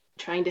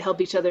trying to help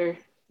each other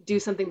do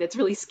something that's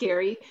really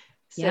scary.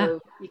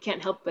 So you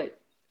can't help but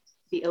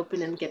be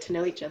open and get to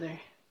know each other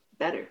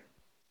better.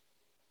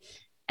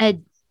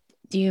 Ed,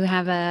 do you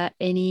have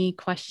any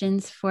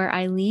questions for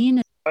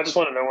Eileen? I just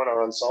want to know when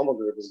our ensemble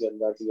group is getting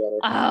back together.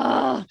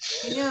 Oh,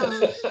 I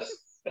know.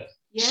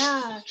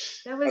 Yeah,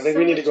 that was. I think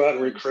we need to go out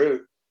and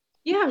recruit.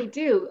 Yeah, we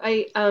do.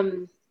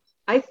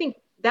 I think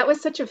that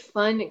was such a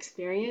fun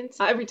experience.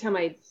 Every time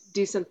I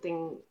do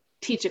something,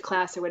 teach a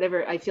class or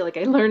whatever, I feel like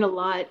I learn a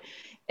lot,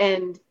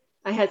 and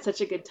I had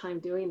such a good time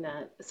doing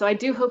that. So I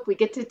do hope we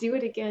get to do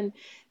it again.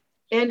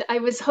 And I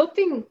was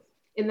hoping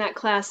in that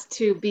class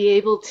to be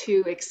able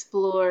to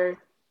explore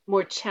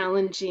more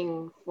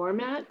challenging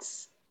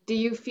formats. Do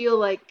you feel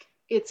like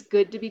it's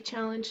good to be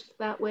challenged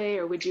that way,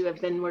 or would you have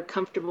been more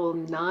comfortable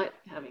not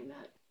having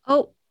that?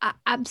 Oh,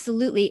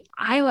 absolutely.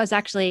 I was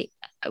actually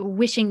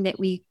wishing that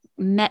we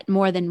met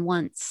more than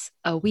once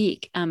a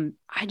week.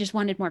 I just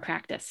wanted more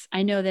practice.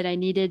 I know that I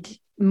needed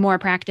more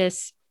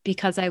practice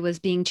because I was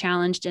being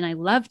challenged, and I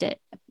loved it.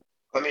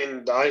 I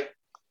mean, I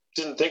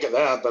didn't think of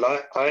that, but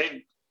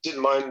I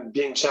didn't mind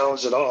being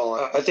challenged at all.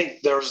 I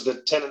think there's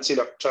the tendency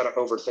to try to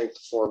overthink the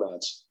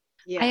formats.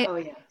 Yeah. I Oh,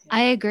 yeah.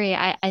 I agree.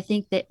 I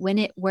think that when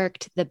it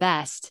worked the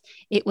best,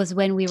 it was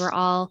when we were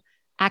all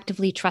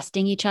actively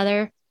trusting each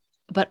other,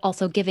 but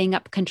also giving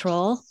up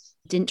control,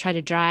 didn't try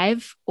to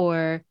drive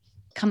or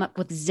come up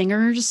with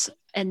zingers.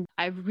 And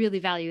I really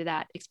value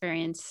that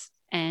experience.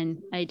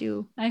 And I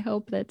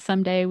hope that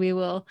someday we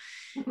will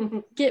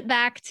get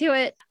back to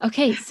it.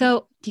 Okay.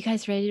 So, do you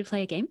guys ready to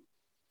play a game?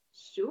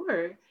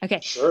 Sure. Okay.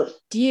 Sure.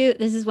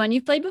 This is one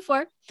you've played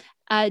before.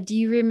 Do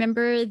you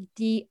remember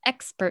the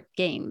expert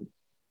game?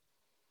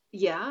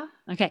 Yeah.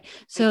 Okay.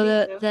 So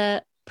so.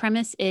 the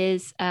premise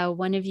is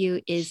one of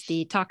you is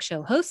the talk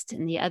show host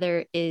and the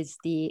other is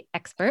the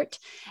expert.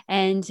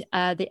 And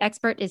the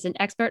expert is an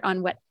expert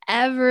on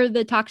whatever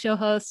the talk show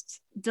host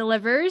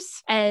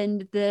delivers.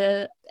 And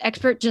the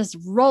expert just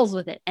rolls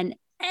with it. And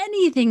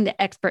anything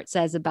the expert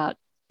says about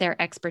their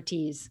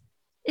expertise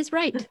is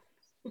right.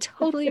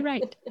 Totally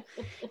right.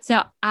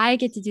 So I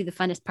get to do the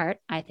funnest part,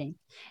 I think.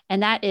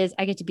 And that is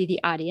I get to be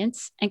the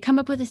audience and come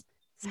up with a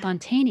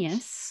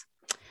spontaneous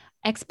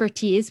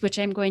expertise, which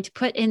I'm going to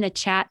put in the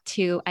chat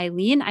to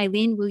Eileen.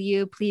 Eileen, will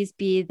you please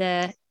be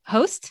the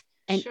host?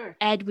 And Sure.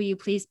 Ed, will you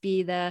please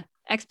be the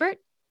expert?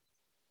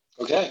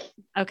 Okay.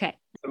 Okay.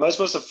 Am I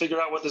supposed to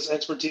figure out what this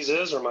expertise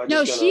is, or am I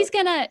No, just she's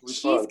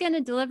respond? gonna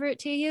deliver it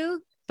to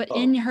you, but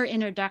in her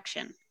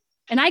introduction.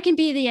 And I can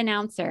be the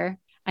announcer.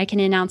 I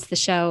can announce the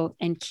show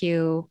and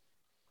cue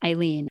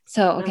Eileen.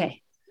 So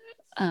okay.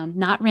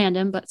 Not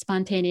random, but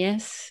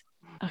spontaneous.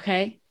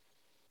 Okay.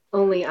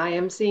 Only I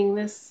am seeing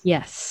this?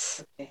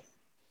 Yes. Okay.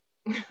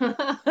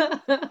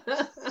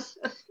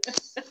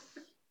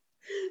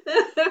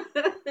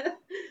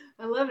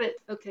 I love it.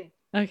 Okay.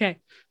 Okay.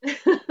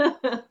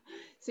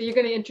 So you're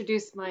going to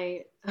introduce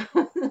my.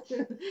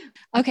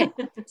 Okay.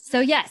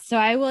 So so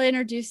I will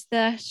introduce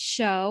the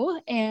show.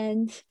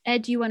 And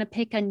Ed, do you want to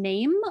pick a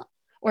name?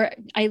 Or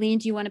Eileen,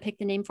 do you want to pick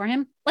the name for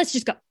him? Let's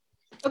just go.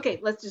 Okay,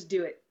 let's just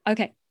do it.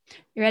 Okay.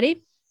 You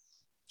ready?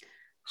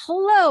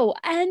 Hello,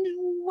 and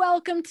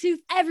welcome to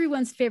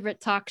everyone's favorite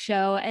talk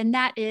show. And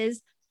that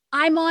is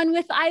I'm On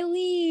with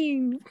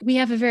Eileen. We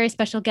have a very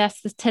special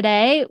guest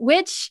today,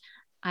 which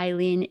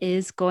Eileen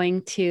is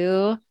going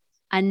to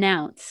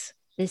announce.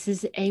 This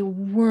is a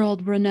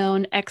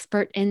world-renowned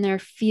expert in their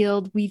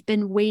field. We've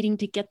been waiting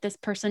to get this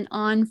person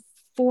on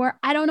for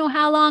I don't know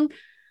how long.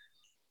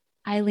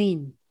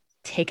 Eileen,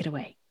 take it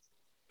away.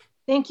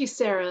 Thank you,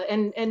 Sarah,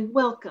 and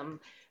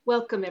welcome.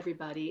 Welcome,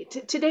 everybody.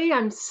 Today,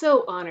 I'm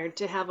so honored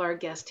to have our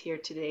guest here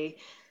today,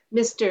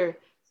 Mr.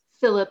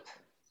 Philip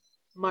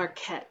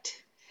Marquette.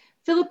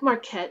 Philip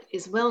Marquette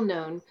is well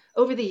known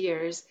over the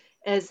years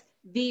as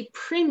the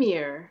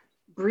premier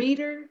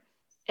breeder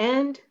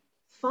and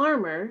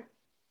farmer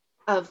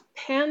of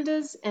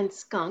pandas and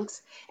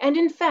skunks. And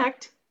in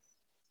fact,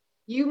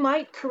 you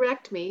might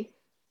correct me,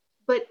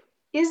 but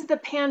is the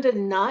panda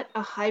not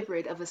a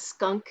hybrid of a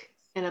skunk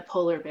and a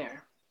polar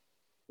bear?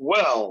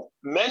 Well,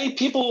 many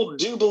people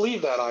do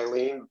believe that,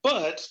 Eileen,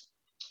 but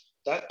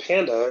that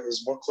panda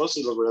is more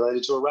closely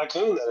related to a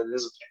raccoon than it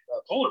is a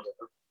polar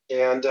bear.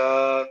 And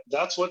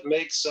that's what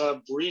makes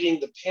breeding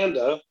the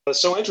panda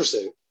so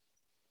interesting.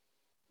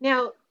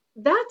 Now,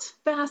 that's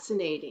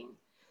fascinating.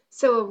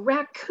 So a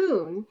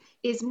raccoon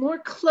is more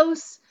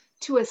close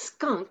to a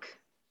skunk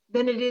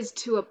than it is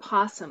to a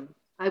possum,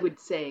 I would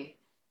say,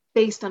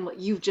 based on what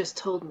you've just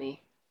told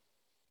me.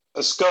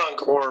 A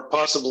skunk or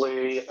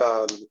possibly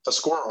a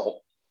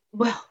squirrel.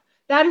 Well,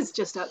 that is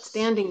just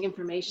outstanding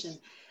information.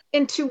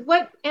 And to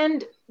what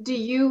end do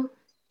you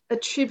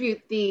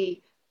attribute the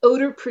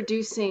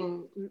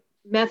odor-producing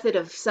method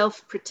of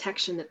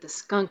self-protection that the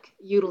skunk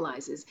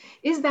utilizes?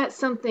 Is that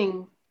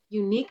something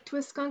unique to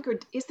a skunk, or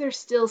is there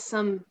still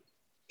some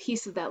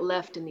piece of that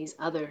left in these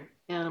other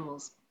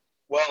animals?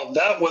 Well,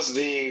 that was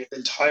the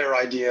entire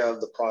idea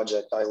of the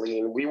project,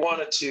 Eileen. We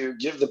wanted to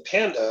give the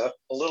panda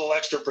a little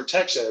extra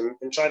protection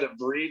and try to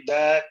breed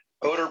that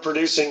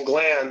odor-producing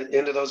gland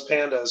into those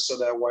pandas so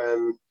that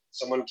when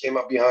someone came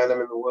up behind them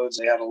in the woods,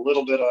 they had a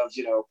little bit of,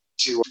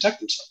 to protect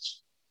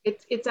themselves.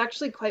 It's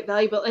actually quite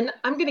valuable. And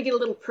I'm going to get a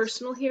little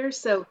personal here,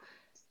 so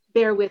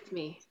bear with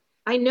me.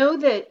 I know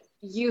that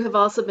you have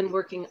also been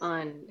working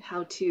on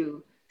how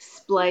to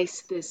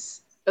splice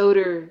this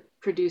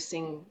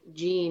odor-producing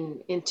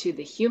gene into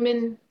the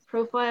human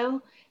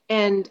profile,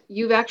 and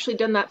you've actually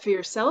done that for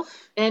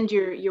yourself and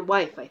your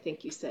wife, I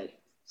think you said.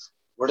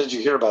 Where did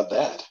you hear about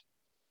that?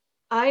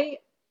 I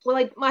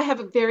have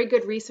a very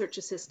good research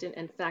assistant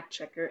and fact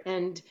checker,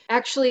 and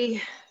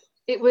actually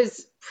it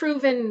was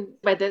proven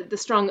by the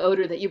strong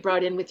odor that you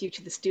brought in with you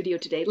to the studio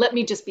today. Let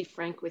me just be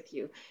frank with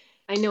you.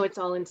 I know it's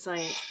all in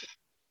science.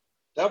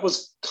 That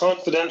was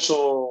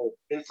confidential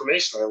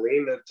information,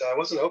 Eileen, that I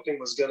wasn't hoping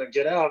was going to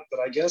get out, but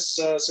I guess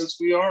since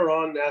we are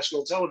on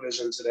national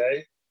television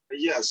today,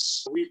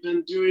 yes, we've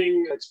been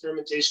doing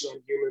experimentation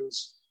on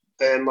humans,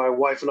 and my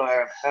wife and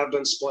I have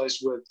been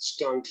spliced with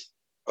skunk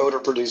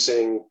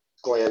odor-producing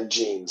gland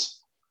genes.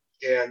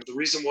 And the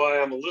reason why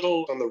I'm a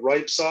little on the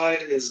ripe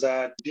side is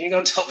that being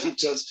on television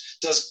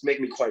does make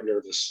me quite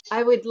nervous.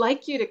 I would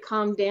like you to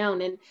calm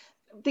down, and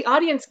the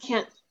audience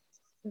can't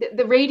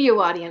the radio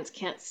audience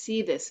can't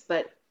see this,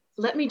 but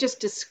let me just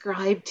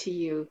describe to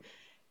you.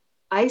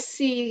 I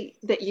see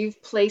that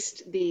you've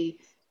placed the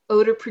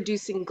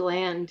odor-producing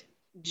gland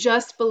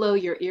just below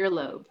your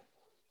earlobe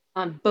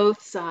on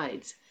both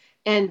sides.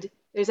 And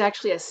there's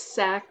actually a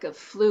sac of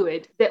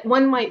fluid that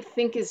one might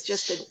think is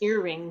just an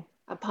earring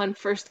upon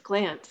first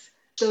glance.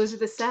 Those are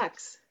the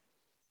sacs.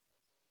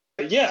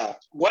 Yeah,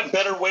 what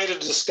better way to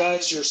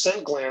disguise your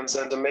scent glands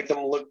than to make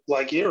them look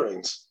like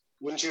earrings?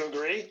 Wouldn't you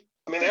agree?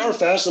 I mean, they are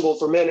fashionable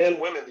for men and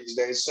women these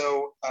days,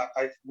 so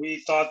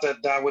we thought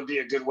that would be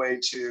a good way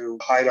to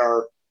hide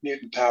our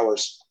mutant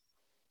powers.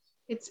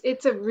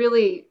 It's a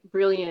really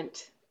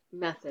brilliant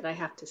method, I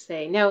have to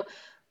say. Now,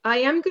 I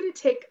am going to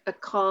take a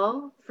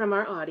call from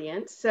our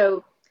audience,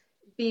 so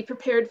be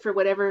prepared for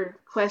whatever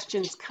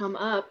questions come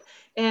up.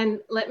 And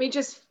let me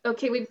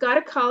okay, we've got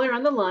a caller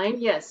on the line.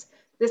 Yes,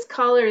 this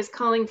caller is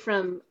calling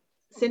from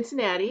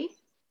Cincinnati,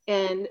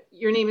 and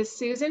your name is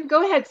Susan.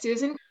 Go ahead,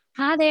 Susan.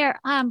 Hi there.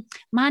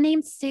 My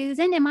name's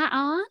Susan. Am I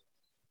on?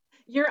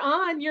 You're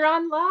on. You're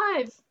on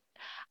live.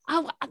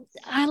 Oh,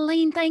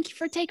 Eileen, thank you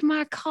for taking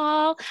my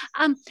call.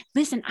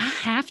 Listen, I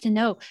have to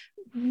know,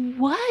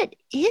 what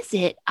is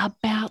it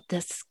about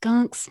the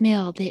skunk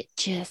smell that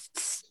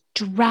just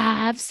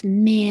drives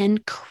men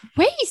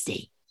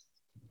crazy?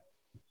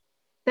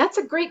 That's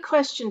a great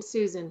question,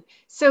 Susan.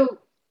 So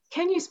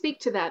can you speak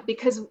to that?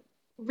 Because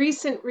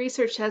recent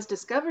research has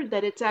discovered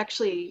that it's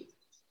actually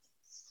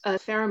a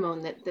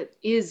pheromone that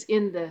is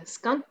in the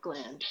skunk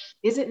gland.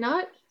 Is it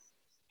not?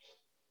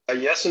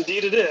 Yes,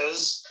 indeed it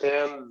is.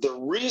 And the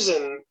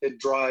reason it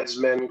drives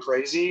men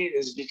crazy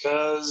is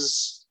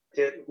because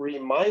it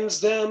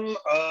reminds them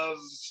of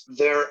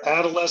their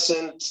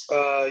adolescent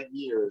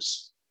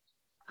years.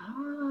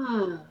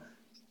 Ah,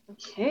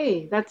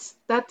 okay.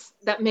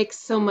 That makes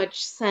so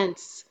much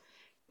sense.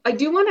 I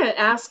do want to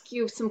ask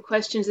you some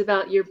questions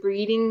about your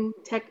breeding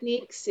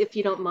techniques, if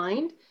you don't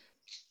mind.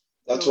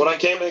 That's what I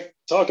came to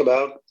talk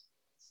about.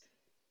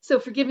 So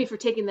forgive me for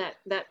taking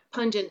that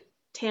pungent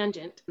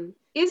tangent.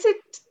 Is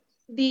it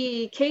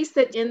the case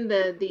that in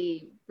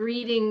the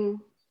breeding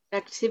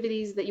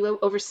activities that you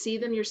oversee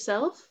them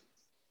yourself?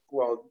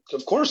 Well,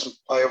 of course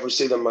I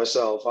oversee them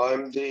myself.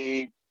 I'm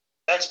the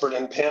expert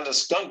in panda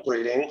skunk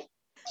breeding.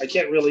 I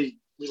can't really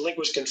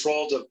relinquish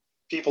control to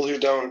people who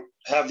don't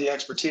have the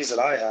expertise that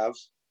I have.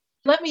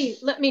 Let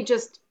me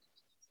just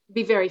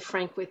be very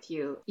frank with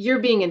you. You're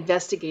being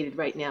investigated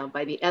right now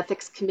by the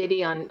Ethics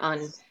Committee on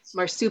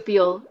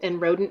Marsupial and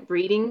Rodent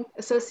Breeding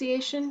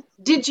Association.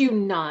 Did you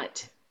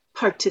not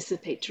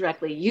participate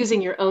directly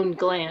using your own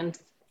gland?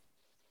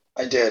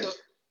 I did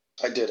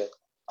it.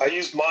 I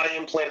used my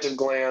implanted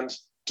gland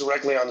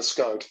directly on a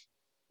skunk.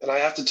 And I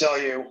have to tell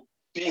you,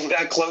 being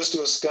that close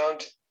to a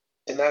skunk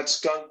and that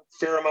skunk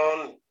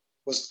pheromone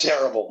was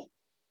terrible.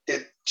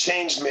 It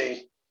changed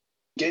me,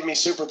 gave me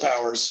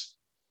superpowers.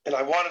 And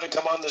I wanted to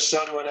come on this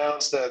show to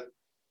announce that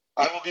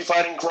I will be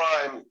fighting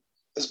crime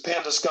as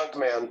Panda Skunk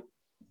Man.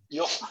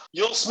 You'll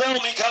smell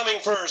me coming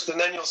first, and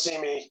then you'll see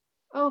me.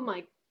 Oh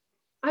my,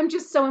 I'm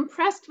just so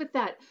impressed with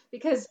that,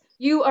 because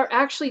you are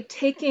actually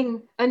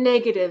taking a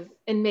negative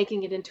and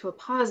making it into a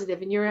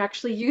positive, and you're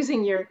actually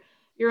using your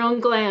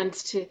own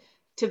glands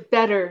to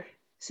better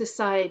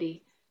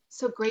society.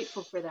 So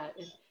grateful for that.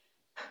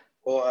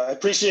 Well, I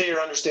appreciate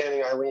your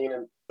understanding, Eileen.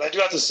 And I do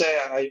have to say,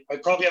 I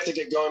probably have to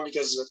get going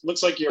because it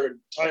looks like your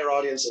entire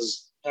audience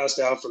has passed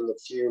out from the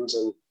fumes,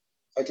 and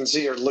I can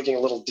see you're looking a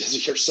little dizzy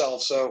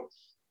yourself. So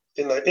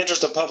in the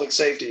interest of public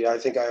safety, I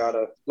think I ought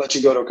to let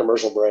you go to a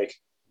commercial break.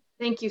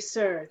 Thank you,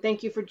 sir.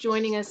 Thank you for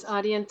joining us,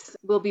 audience.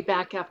 We'll be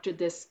back after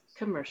this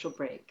commercial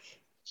break.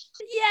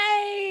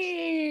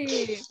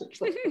 Yay!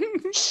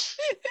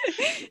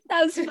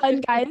 That was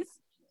fun, guys.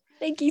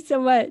 Thank you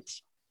so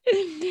much.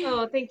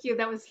 Oh, thank you.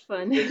 That was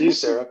fun. Thank you,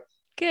 Sarah.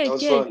 Good, that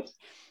was good. fun.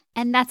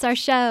 And that's our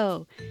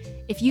show.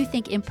 If you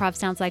think improv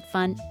sounds like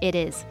fun, it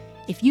is.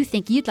 If you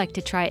think you'd like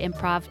to try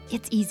improv,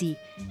 it's easy.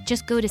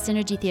 Just go to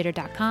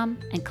synergytheater.com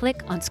and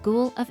click on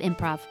School of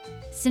Improv.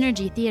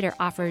 Synergy Theater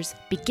offers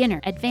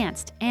beginner,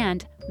 advanced,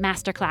 and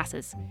master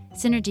classes.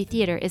 Synergy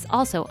Theater is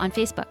also on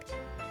Facebook.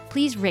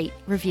 Please rate,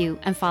 review,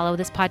 and follow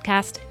this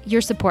podcast.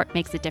 Your support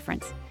makes a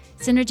difference.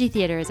 Synergy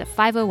Theater is a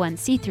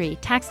 501c3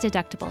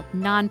 tax-deductible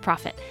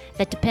nonprofit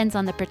that depends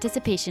on the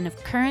participation of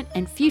current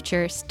and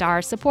future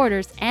STAR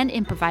supporters and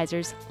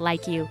improvisers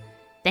like you.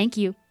 Thank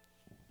you.